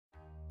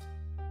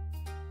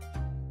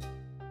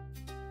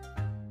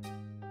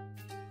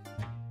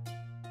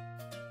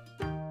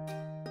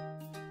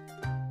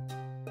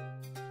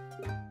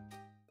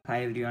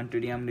Hi everyone,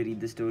 today I'm going to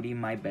read the story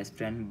My Best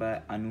Friend by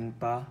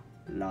Anupa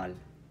Lal.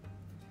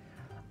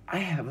 I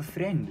have a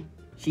friend.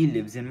 She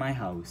lives in my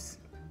house.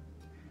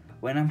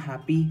 When I'm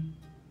happy,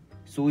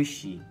 so is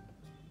she.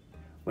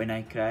 When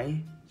I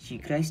cry, she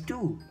cries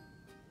too.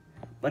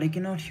 But I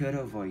cannot hear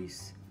her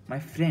voice. My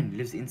friend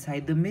lives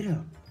inside the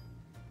mirror.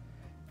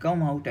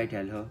 Come out, I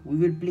tell her, we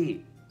will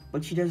play.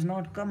 But she does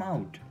not come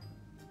out.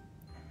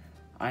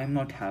 I am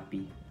not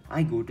happy.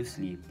 I go to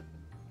sleep.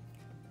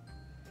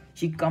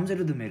 She comes out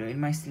of the mirror in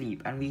my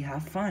sleep and we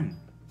have fun.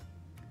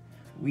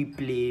 We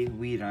play,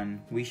 we run,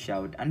 we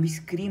shout and we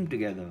scream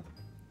together.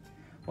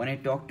 When I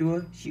talk to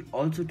her, she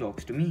also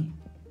talks to me.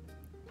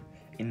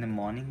 In the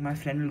morning, my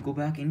friend will go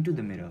back into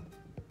the mirror.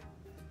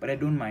 But I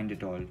don't mind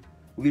at all.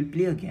 We will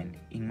play again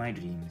in my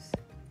dreams.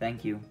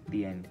 Thank you.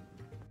 The end.